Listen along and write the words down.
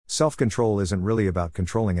Self-control isn't really about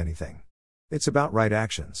controlling anything. It's about right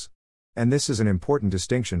actions. And this is an important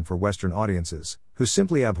distinction for Western audiences, who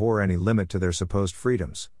simply abhor any limit to their supposed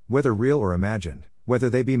freedoms, whether real or imagined,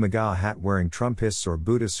 whether they be MAGA hat-wearing Trumpists or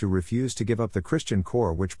Buddhists who refuse to give up the Christian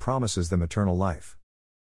core which promises them eternal life.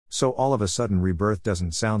 So all of a sudden rebirth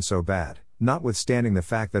doesn't sound so bad, notwithstanding the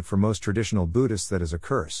fact that for most traditional Buddhists that is a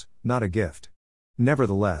curse, not a gift.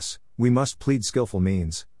 Nevertheless, we must plead skillful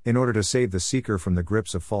means, in order to save the seeker from the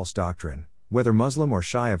grips of false doctrine, whether Muslim or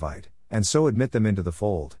Shiavite, and so admit them into the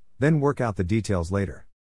fold, then work out the details later.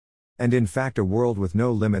 And in fact, a world with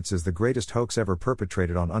no limits is the greatest hoax ever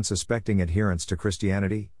perpetrated on unsuspecting adherents to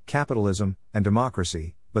Christianity, capitalism, and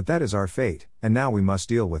democracy, but that is our fate, and now we must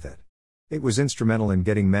deal with it. It was instrumental in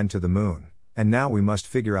getting men to the moon, and now we must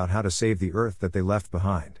figure out how to save the earth that they left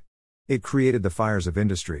behind. It created the fires of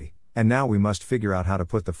industry, and now we must figure out how to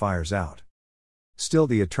put the fires out. Still,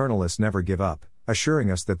 the eternalists never give up,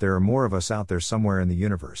 assuring us that there are more of us out there somewhere in the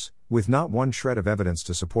universe, with not one shred of evidence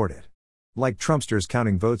to support it. Like Trumpsters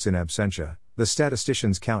counting votes in absentia, the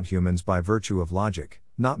statisticians count humans by virtue of logic,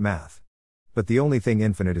 not math. But the only thing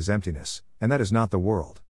infinite is emptiness, and that is not the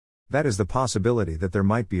world. That is the possibility that there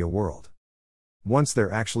might be a world. Once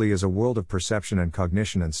there actually is a world of perception and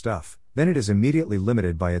cognition and stuff, then it is immediately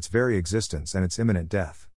limited by its very existence and its imminent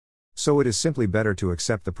death. So it is simply better to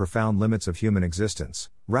accept the profound limits of human existence,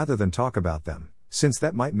 rather than talk about them, since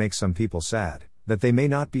that might make some people sad, that they may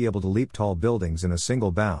not be able to leap tall buildings in a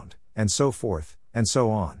single bound, and so forth, and so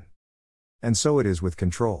on. And so it is with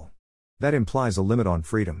control. That implies a limit on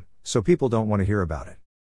freedom, so people don't want to hear about it.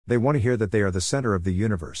 They want to hear that they are the center of the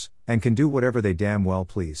universe, and can do whatever they damn well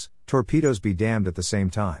please, torpedoes be damned at the same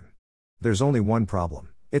time. There's only one problem,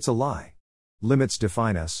 it's a lie. Limits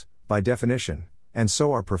define us, by definition, and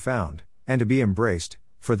so are profound, and to be embraced,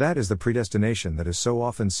 for that is the predestination that is so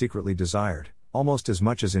often secretly desired, almost as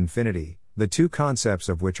much as infinity, the two concepts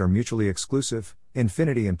of which are mutually exclusive,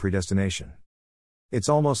 infinity and predestination. It's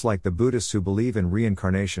almost like the Buddhists who believe in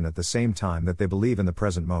reincarnation at the same time that they believe in the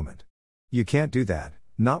present moment. You can't do that,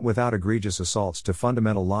 not without egregious assaults to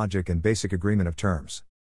fundamental logic and basic agreement of terms.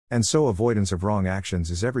 And so avoidance of wrong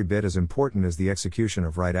actions is every bit as important as the execution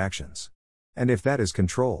of right actions. And if that is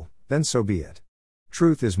control, then so be it.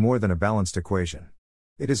 Truth is more than a balanced equation.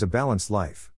 It is a balanced life.